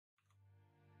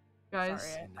Guys.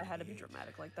 Sorry, I had to be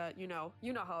dramatic like that. You know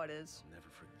how it is. Never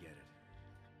forget it.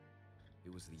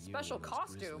 It was the Special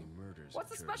costume. What's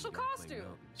the special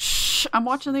costume? Shh! I'm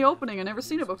watching the opening. I've never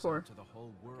seen it before. To the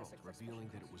whole world, revealing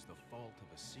that it was the fault of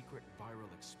a secret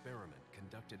viral experiment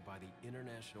conducted by the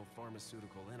international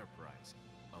pharmaceutical enterprise,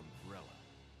 Umbrella.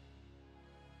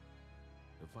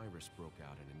 The virus broke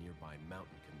out in a nearby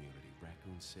mountain community,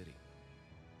 Raccoon City,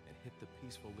 and hit the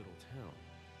peaceful little town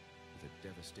with a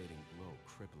devastating blow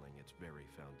crippling its very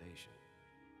foundation.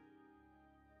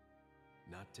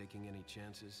 Not taking any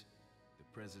chances, the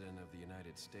President of the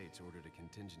United States ordered a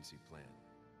contingency plan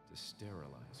to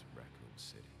sterilize Raccoon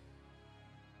City.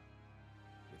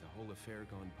 With the whole affair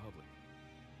gone public,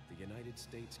 the United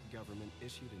States government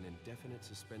issued an indefinite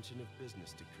suspension of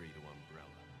business decree to Umbrella.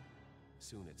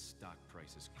 Soon its stock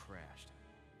prices crashed,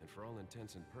 and for all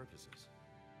intents and purposes,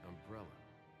 Umbrella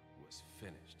was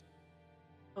finished.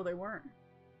 Oh, they weren't.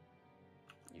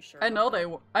 You sure? I know they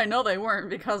weren't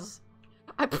because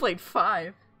I played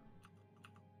 5.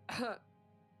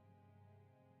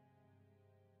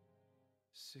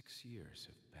 6 years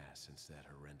have passed since that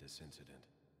horrendous incident.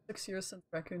 6 years since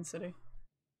Raccoon City.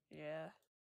 Yeah.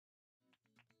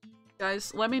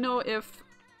 Guys, let me know if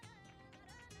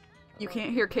you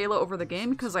can't hear Kayla over the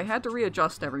game, because I had to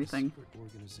readjust everything. A secret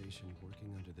organization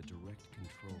working under the direct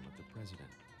control of the president.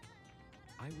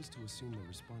 I was to assume the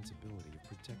responsibility of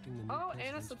protecting the new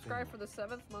Anna subscribed for the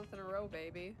 7th month in a row,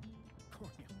 baby.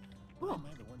 Why am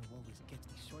I the one who always gets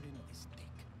the short end of the stick?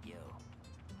 Yo,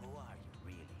 who are you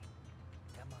really?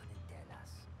 Come on and tell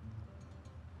us.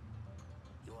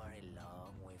 You are a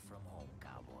long way from home,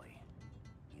 cowboy.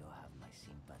 You have my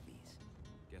sympathies.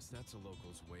 Guess that's a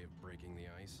local's way of breaking the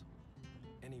ice.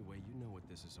 Anyway, you know what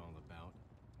this is all about.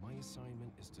 My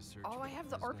assignment is to search. Oh, I have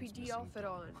the RPD outfit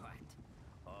on. What?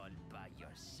 All by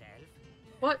yourself?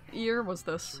 What year was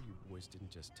this? Sure you boys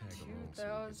didn't just tag along so you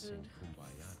could sing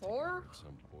Kumbaya 2004? together at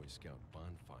some Boy Scout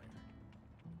bonfire.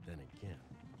 Then again,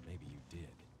 maybe you did.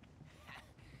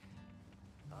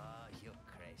 Oh, you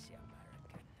crazy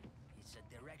American. It's a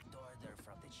direct order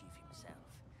from the chief himself.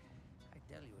 I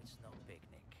tell you, it's no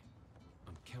picnic.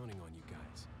 I'm counting on you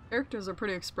guys. Characters are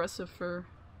pretty expressive for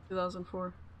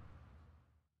 2004.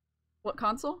 What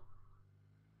console?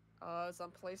 It's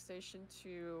on PlayStation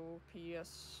 2,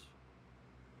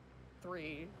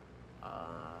 PS3.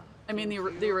 I mean the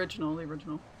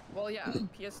original. Well, yeah,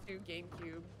 PS2,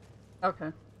 GameCube,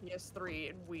 Okay. PS3,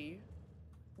 and Wii.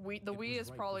 The Wii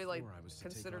is probably like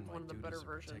considered one of the better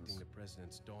versions. Protecting the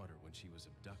president's daughter when she was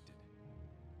abducted.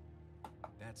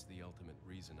 That's the ultimate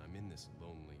reason I'm in this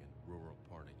lonely and rural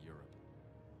part of Europe.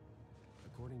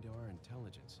 According to our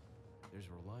intelligence, there's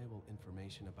reliable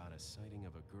information about a sighting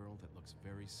of a girl that looks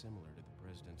very similar to the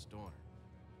president's daughter.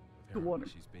 Apparently,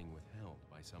 she's being withheld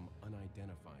by some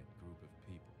unidentified group of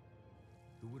people.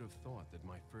 Who would have thought that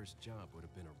my first job would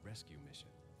have been a rescue mission?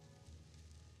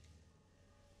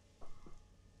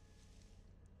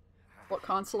 What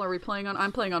console are we playing on?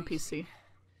 I'm playing on PC.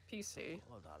 PC.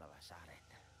 Hold all of us at it.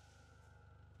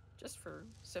 Just for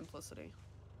simplicity.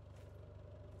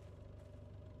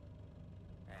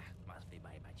 Must be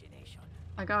my imagination.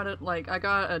 I got it, like, I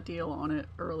got a deal on it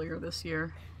earlier this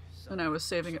year, and I was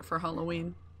saving it for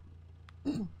Halloween.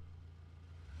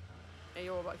 Hey,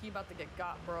 yo, he about to get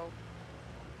got, bro.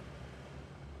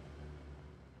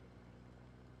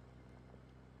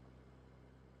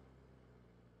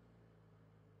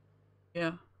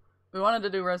 Yeah. We wanted to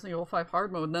do Resident Evil 5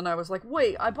 hard mode, and then I was like,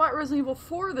 wait, I bought Resident Evil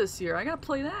 4 this year, I gotta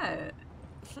play that!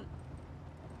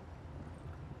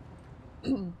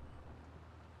 Trying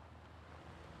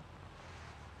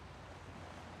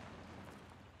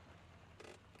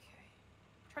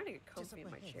to get comfy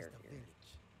in my chair here.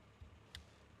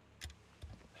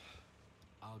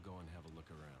 I'll go and have a look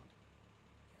around.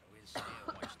 We'll stay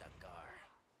and watch the car.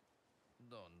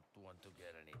 Don't want to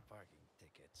get any parking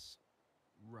tickets.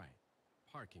 Right.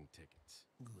 Parking tickets.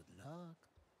 Good luck.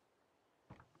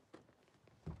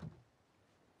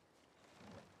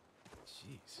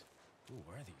 Jeez. Who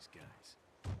are these guys?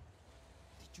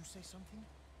 Did you say something?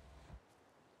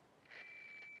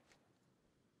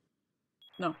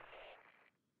 No.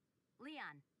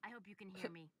 Leon, I hope you can hear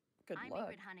me. Good I'm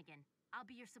luck. Ingrid Hunnigan. I'll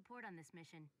be your support on this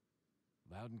mission.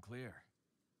 Loud and clear.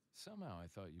 Somehow I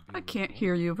thought you'd be. I can't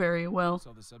hear you very well.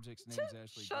 So the subject's name is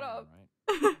Ashley. Shut Graham, up. Right?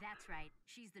 That's right.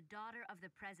 She's the daughter of the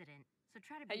president. So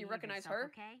try to Hey, you behave recognize yourself, her?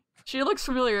 okay? She looks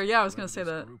familiar, yeah, I was gonna Whoever say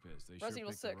this that. group is, they Resident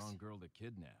Evil sure picked 6. the wrong girl to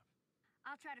kidnap.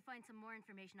 I'll try to find some more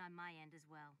information on my end as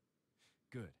well.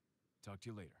 Good. Talk to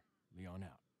you later. Leon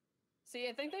out. See,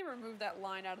 I think they removed that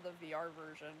line out of the VR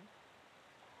version.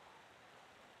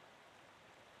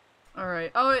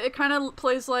 Alright. Oh, it kind of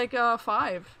plays like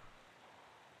 5.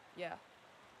 Yeah.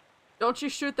 Don't you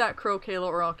shoot that crow, Kayla,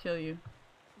 or I'll kill you.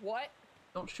 What?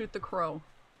 Don't shoot the crow.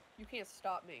 You can't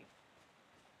stop me.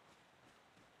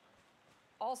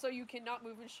 Also, you cannot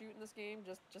move and shoot in this game.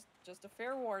 Just a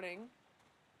fair warning.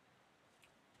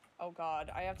 Oh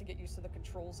god, I have to get used to the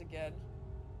controls again.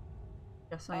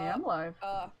 Yes, I am live.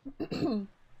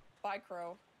 Bye,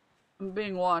 crow. I'm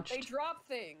being watched. They drop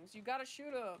things. You gotta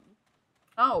shoot them.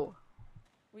 Oh.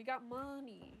 We got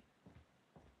money.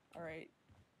 Alright.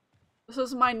 This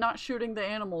is my not shooting the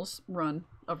animals run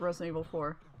of Resident Evil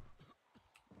 4.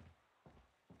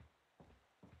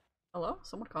 Hello?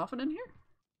 Someone coughing in here?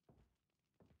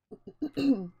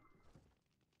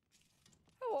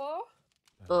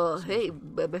 Hello? Hey,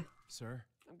 baby. Sir?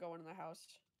 I'm going in the house.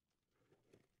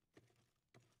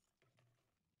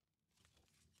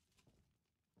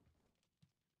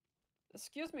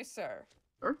 Excuse me, sir.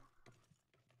 Sure.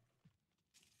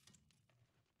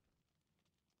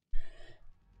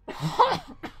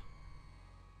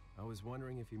 I was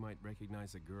wondering if you might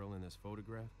recognize the girl in this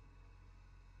photograph.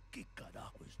 ¿Qué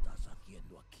carajo estás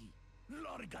haciendo aquí?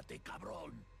 Lárgate,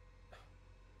 cabrón.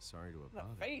 Sorry to have The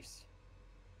bothered. face.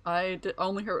 I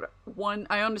only heard one.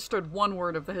 I understood one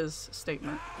word of his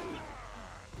statement.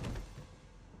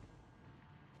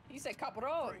 He said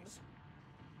cabron. Freeze.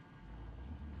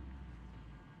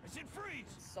 I said freeze.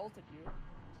 Insulted you.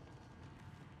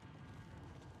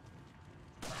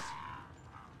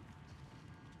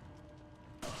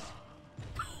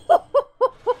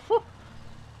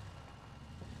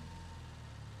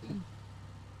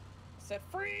 Said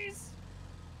freeze.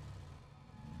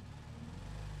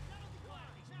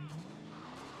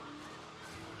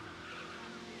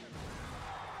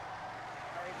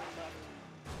 Alright, we left.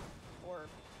 Or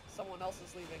someone else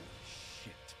is leaving.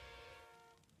 Shit.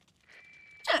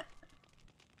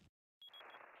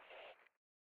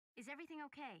 Is everything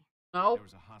okay? No. There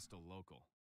was a hostile local.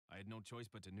 I had no choice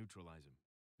but to neutralize him.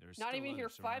 There's Not still even here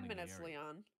others 5 surrounding the minutes, area.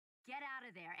 Leon. Get out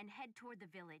of there and head toward the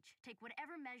village. Take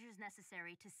whatever measures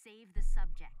necessary to save the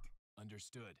subject.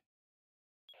 Understood.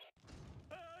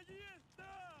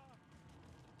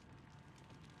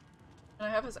 Can I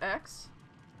have his axe?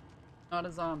 Not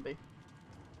a zombie.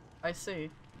 I see.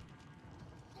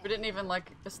 We didn't even,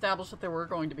 like, establish that there were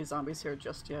going to be zombies here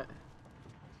just yet.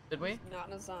 Did we? Not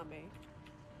in a zombie.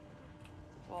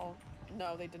 Well,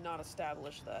 no, they did not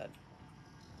establish that.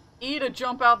 E to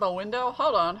jump out the window?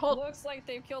 Hold on, hold- Looks like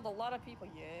they've killed a lot of people.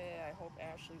 Yeah, I hope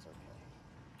Ashley's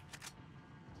okay.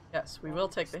 Yes, we will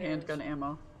take the handgun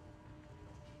ammo.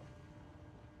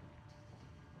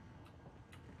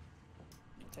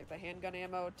 Take the handgun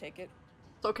ammo, take it.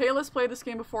 So Kayla's played this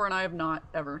game before and I have not,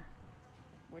 ever.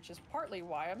 Which is partly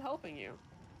why I'm helping you.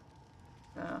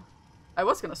 Yeah. I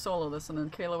was gonna solo this and then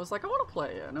Kayla was like, I wanna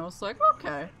play it. And I was like,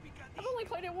 okay. I've only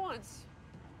played it once.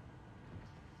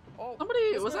 Oh,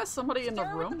 Somebody- was that somebody in the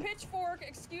Start room? with the pitchfork,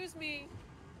 excuse me.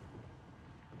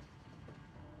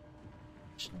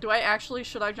 Should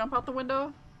I jump out the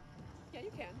window? Yeah,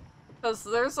 you can. Because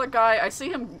there's a guy, I see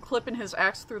him clipping his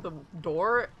axe through the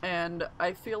door, and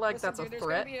I feel like Listen, that's a dude,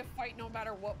 threat. There's gonna be a fight no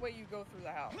matter what way you go through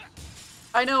the house.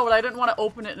 I know, but I didn't want to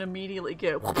open it and immediately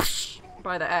get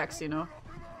by the axe, you know?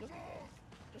 Okay.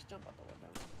 Just jump out the window.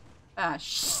 Ah,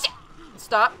 shit!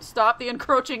 Stop the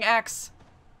encroaching axe!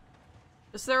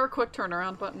 Is there a quick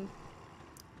turnaround button?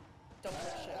 Don't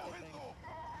hit shift, I think.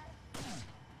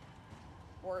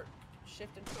 Or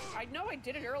shift and... I know I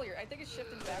did it earlier. I think it's shift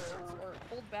and backwards. Or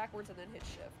hold backwards and then hit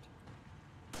shift.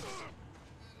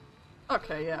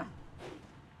 Okay, yeah.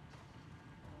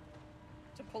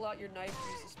 To pull out your knife,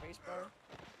 use the spacebar.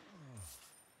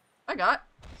 I got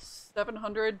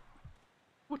 700...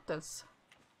 What does?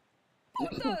 Who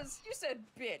does? You said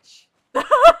bitch.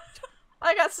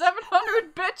 I got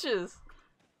 700 bitches!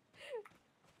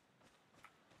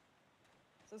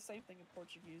 It's the same thing in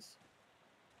Portuguese.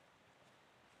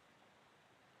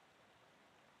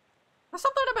 There's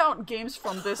something about games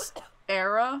from this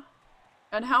era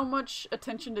and how much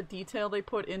attention to detail they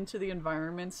put into the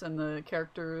environments and the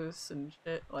characters and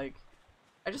shit. Like,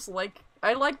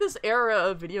 I like this era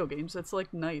of video games. It's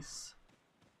like nice.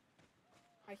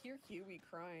 I hear Huey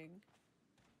crying.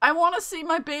 I want to see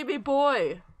my baby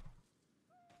boy.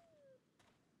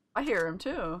 I hear him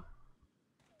too.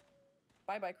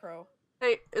 Bye bye, Crow.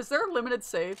 Hey, is there limited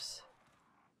saves?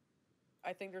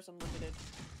 I think there's unlimited.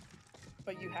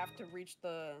 But you have to reach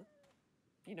the,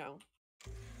 you know,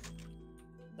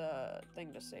 the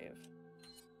thing to save.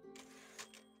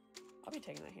 I'll be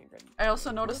taking that hand grenade. I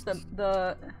also noticed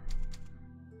that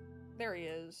There he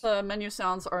is. the menu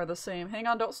sounds are the same. Hang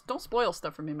on, don't spoil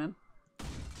stuff for me, man.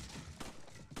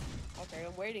 Okay,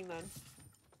 I'm waiting then.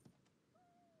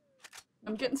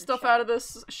 I'm getting stuff out of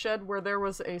this shed where there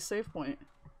was a save point.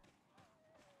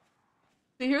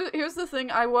 See, here's the thing.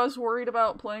 I was worried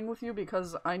about playing with you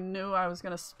because I knew I was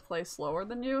gonna play slower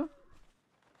than you.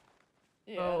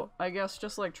 Yeah. So, I guess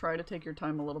just, like, try to take your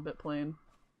time a little bit playing.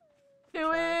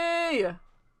 Huey! How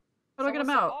do I get him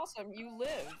out? Awesome, you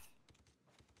live.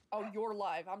 Oh, you're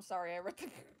live. I'm sorry, I read the...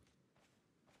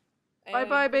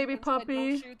 Bye-bye, baby Said,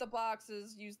 puppy. don't shoot the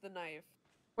boxes, use the knife.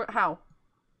 How?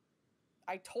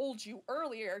 I told you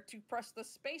earlier to press the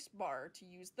space bar to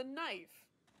use the knife.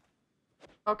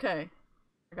 Okay.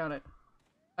 I got it.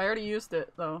 I already used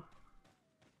it, though.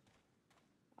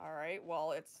 Alright,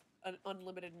 well, it's an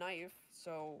unlimited knife,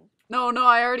 so... No,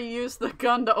 I already used the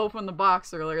gun to open the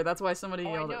box earlier. That's why somebody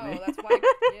yelled at me. That's why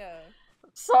yeah.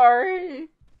 Sorry.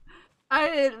 I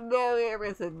didn't know it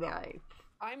was a knife.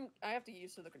 I have to get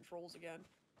used to the controls again.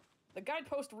 The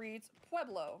guidepost reads,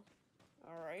 Pueblo.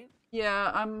 Alright.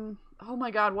 Yeah, oh my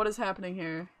god, what is happening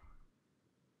here?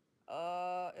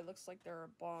 It looks like there are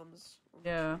bombs on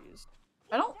Yeah. the trees.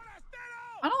 I don't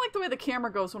like the way the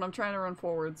camera goes when I'm trying to run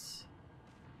forwards.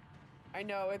 I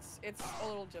know, it's a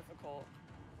little difficult.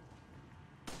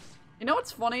 You know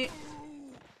what's funny?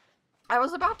 I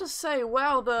was about to say,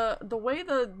 wow, the way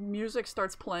the music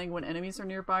starts playing when enemies are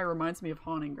nearby reminds me of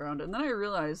Haunting Ground, and then I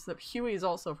realized that Huey is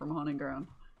also from Haunting Ground.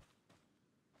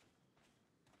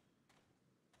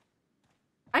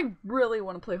 I really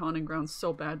want to play Haunting Ground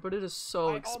so bad, but it is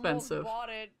so expensive.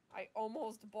 I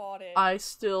almost bought it. I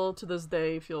still, to this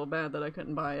day, feel bad that I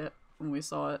couldn't buy it when we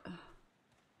saw it. I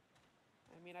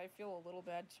mean, I feel a little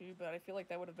bad too, but I feel like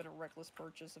that would have been a reckless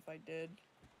purchase if I did.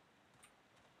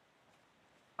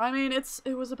 I mean,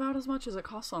 it was about as much as it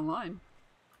costs online.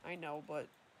 I know, but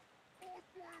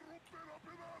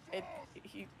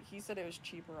he said it was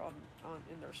cheaper on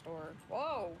in their store.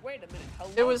 Whoa, wait a minute.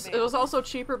 Hello, It was also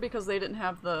cheaper because they didn't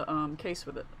have the case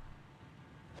with it.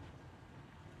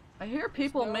 I hear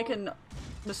people making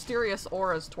mysterious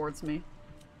auras towards me.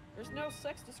 There's no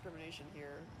sex discrimination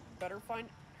here. Better find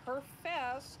her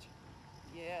fast.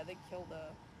 Yeah, they killed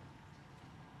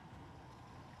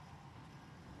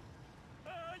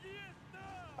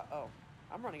Uh-oh.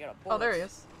 I'm running out of bullets. Oh, there he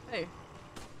is. Hey.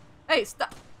 Hey,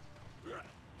 stop!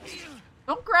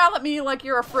 Don't growl at me like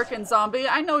you're a frickin' zombie.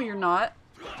 I know you're not.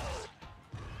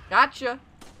 Gotcha.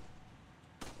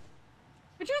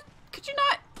 Could you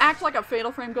not act like a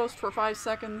Fatal Frame ghost for 5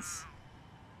 seconds?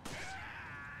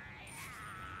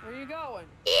 Where are you going?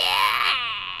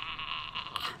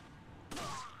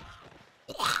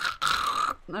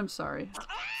 I'm sorry.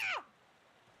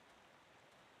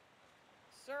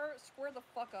 Sir, square the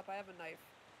fuck up. I have a knife.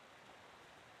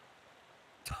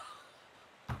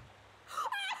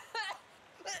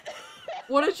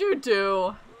 What did you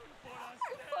do? I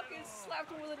fucking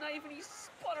slapped him with a knife and he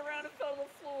spun around and fell to the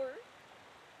floor.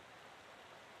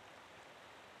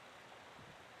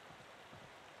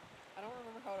 I don't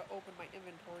remember how to open my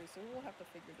inventory, so we'll have to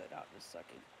figure that out in a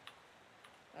second.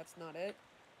 That's not it.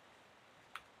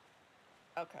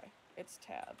 Okay, it's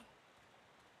tab.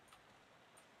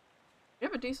 We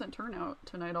have a decent turnout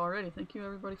tonight already. Thank you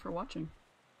everybody for watching.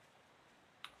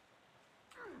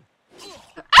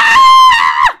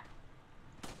 Ah!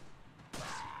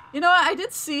 You know what? I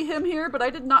did see him here, but I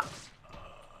did not...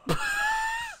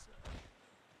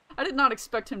 I did not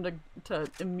expect him to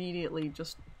immediately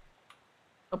just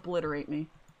obliterate me.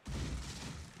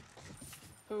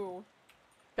 Who?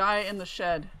 Guy in the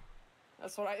shed.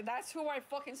 That's who I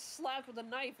fucking slapped with a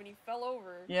knife and he fell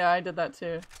over. Yeah, I did that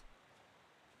too.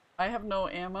 I have no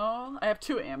ammo. I have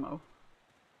 2 ammo.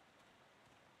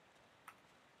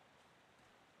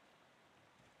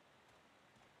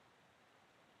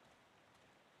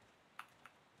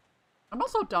 I'm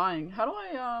also dying. How do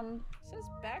I, It says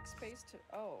backspace to...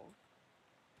 Oh.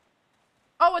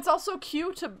 Oh, it's also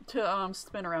Q to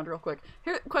spin around real quick.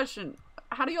 Here, question.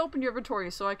 How do you open your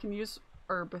inventory so I can use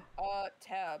herb?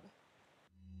 Tab.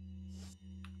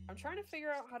 I'm trying to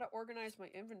figure out how to organize my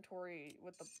inventory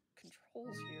with the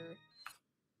controls here.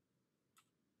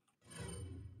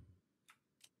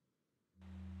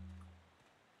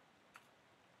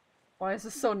 Why is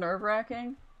this so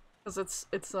nerve-wracking? Because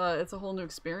it's a whole new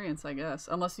experience, I guess.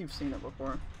 Unless you've seen it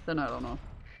before. Then I don't know.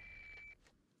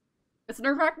 It's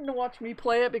nerve-wracking to watch me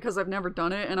play it because I've never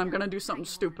done it and I'm gonna do something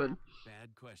stupid.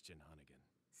 Bad question, Hunnigan.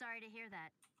 Sorry to hear that.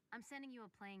 I'm sending you a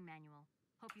playing manual.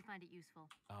 Hope you find it useful.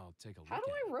 I'll take a look How do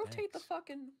at I it, rotate the thanks.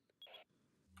 fucking...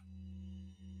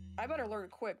 I better learn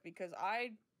quick because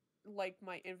I like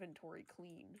my inventory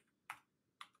clean.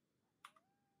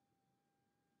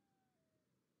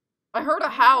 I heard a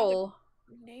howl.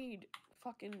 Grenade.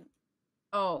 Fucking...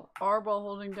 Oh, R while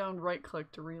holding down right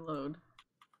click to reload.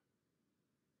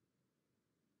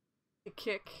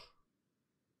 kick.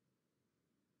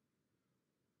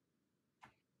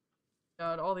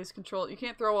 God, all these control. You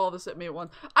can't throw all this at me at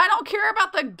once. I don't care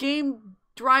about the game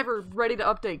driver ready to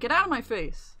update. Get out of my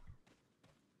face.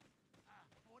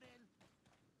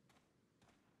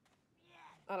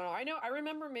 I don't know. I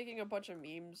remember making a bunch of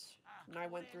memes when I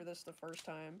went through this the first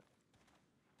time.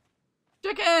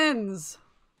 Chickens!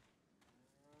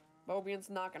 Mobian's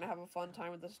not gonna have a fun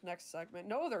time with this next segment.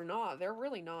 No, they're not. They're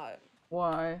really not.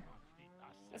 Why?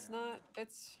 It's not.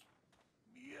 It's...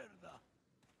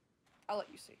 I'll let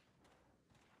you see.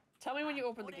 Tell me when you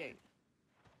open the gate.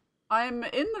 I'm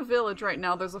in the village right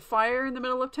now. There's a fire in the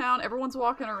middle of town. Everyone's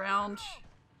walking around.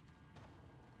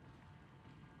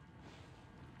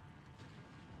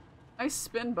 Nice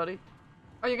spin, buddy.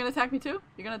 Are you gonna attack me too?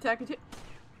 You gonna attack me too?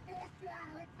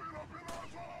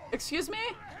 Excuse me?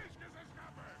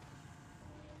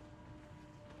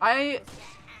 I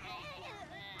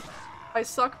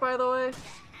suck, by the way.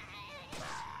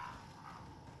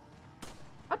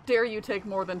 How dare you take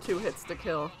more than 2 hits to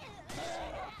kill?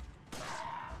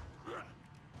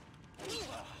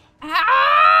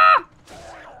 Ah!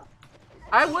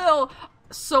 I will,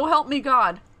 so help me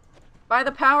God, by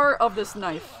the power of this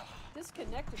knife.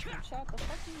 Disconnected from chat? The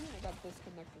fuck do you mean I got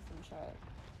disconnected from chat?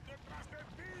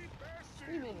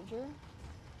 Stream manager?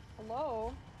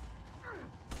 Hello?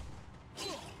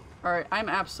 Alright, I'm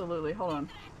absolutely, hold on.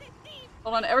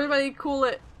 Hold on, everybody cool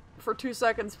it for 2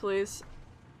 seconds, please.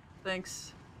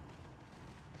 Thanks.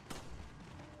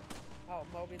 Oh,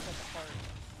 Moby's at the heart.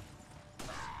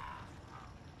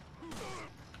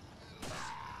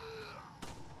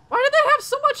 Why do they have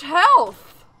so much health?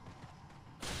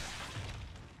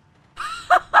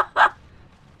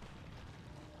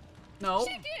 No.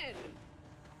 Chicken!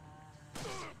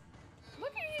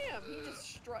 Look at him! He's just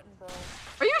strutting, bro.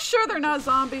 Are you sure they're not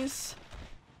zombies?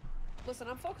 Listen,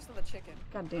 I'm focused on the chicken.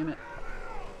 God damn it.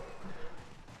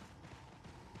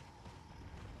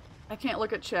 I can't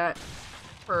look at chat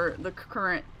for the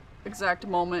current exact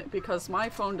moment because my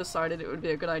phone decided it would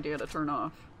be a good idea to turn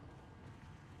off.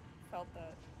 Felt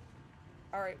that.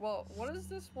 Alright, well, what does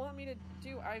this want me to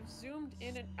do? I've zoomed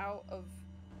in and out of...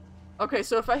 Okay,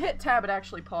 so if I hit tab, it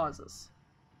actually pauses.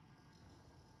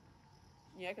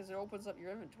 Yeah, because it opens up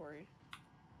your inventory.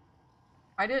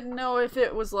 I didn't know if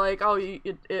it was like, oh,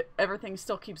 everything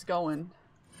still keeps going.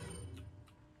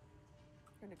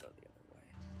 I'm gonna go the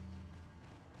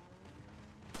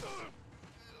other way.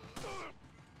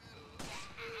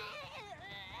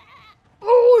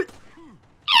 Oh!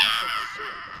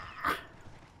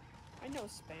 I know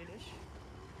Spanish.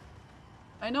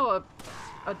 I know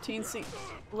a teensy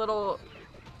little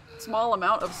small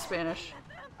amount of Spanish.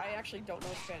 I actually don't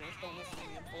know Spanish. Don't listen to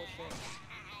me. I'm full of shit.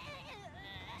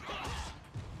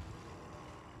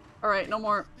 Alright, no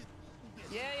more.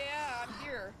 Yeah, I'm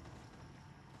here.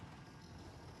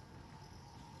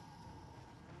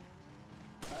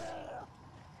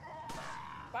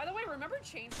 By the way, remember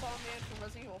Chainsaw Man from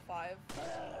Resident Evil 5?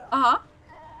 Uh-huh.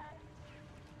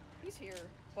 He's here,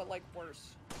 but like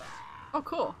worse. Oh,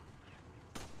 cool.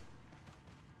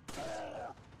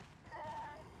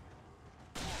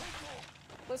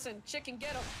 Listen, chicken,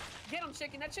 get him! Get him,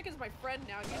 chicken! That chicken's my friend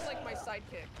now. He's like my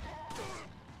sidekick.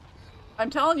 I'm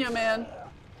telling you, man.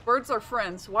 Birds are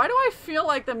friends. Why do I feel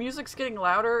like the music's getting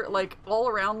louder, like, all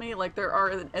around me, like there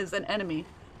is an enemy?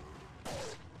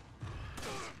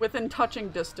 Within touching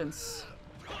distance.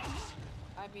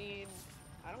 I mean,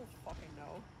 I don't fucking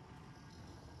know.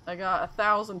 I got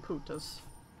 1,000 putas.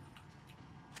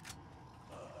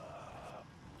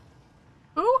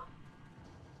 Who?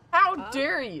 How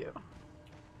dare you?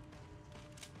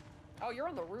 Oh, you're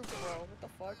on the roof, bro. What the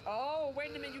fuck? Oh,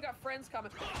 wait a minute. You got friends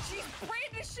coming. She's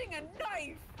brandishing a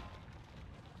knife!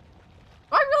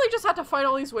 I really just have to fight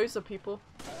all these waves of people.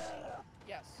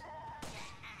 Yes.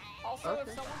 Also,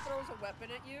 Okay. if someone throws a weapon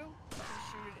at you, you can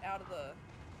shoot it out of the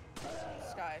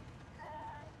sky.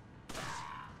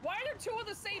 Why are there 2 of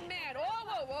the same man? Oh,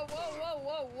 whoa, whoa, whoa, whoa,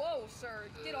 whoa, whoa, sir.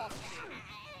 Get off me.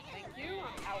 Thank you.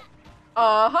 I'm out.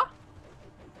 Uh-huh.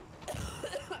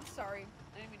 I'm sorry.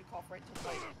 I didn't mean to cough right into the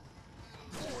mic.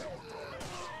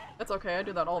 That's okay, I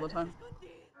do that all the time.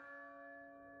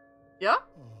 Yeah?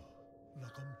 La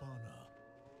campana.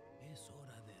 Es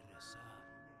hora de rezar.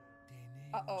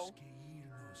 Uh-oh. Tenemos que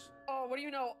irnos. Oh, what do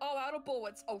you know? Oh, out of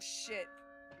bullets. Oh, shit.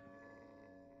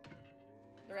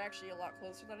 They're actually a lot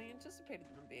closer than I anticipated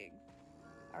them being.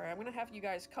 Alright, I'm gonna have you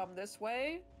guys come this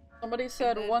way. Somebody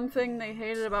said then- one thing they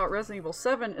hated about Resident Evil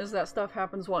 7 is that stuff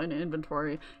happens while in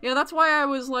inventory. Yeah, that's why I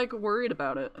was, like, worried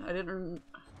about it. I didn't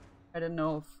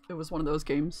know if it was one of those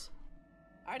games.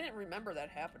 I didn't remember that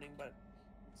happening, but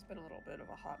it's been a little bit of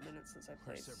a hot minute since I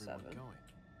played Where's everyone 7. going?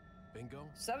 Bingo?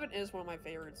 7 is one of my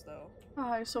favorites, though.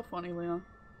 Ah, you're so funny, Leon.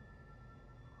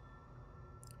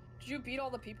 Did you beat all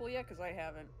the people yet? Because I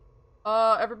haven't.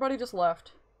 Everybody just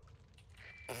left.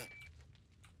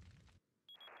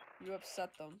 You upset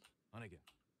them. Hunnigan,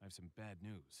 I have some bad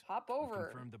news. Hop I've over.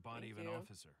 confirmed the body Thank of an you.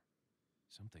 officer.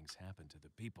 Something's happened to the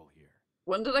people here.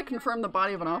 When did I confirm the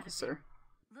body of an officer?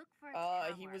 Look for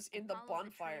a He tower was and in the follow the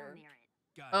trail bonfire. near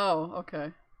it. Got it. Oh,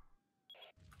 okay.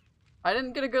 I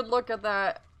didn't get a good look at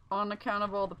that on account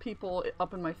of all the people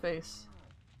up in my face.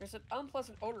 There's an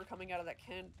unpleasant odor coming out of that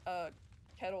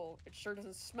kettle. It sure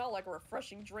doesn't smell like a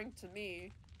refreshing drink to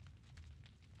me.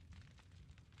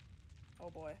 Oh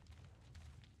boy.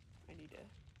 I need to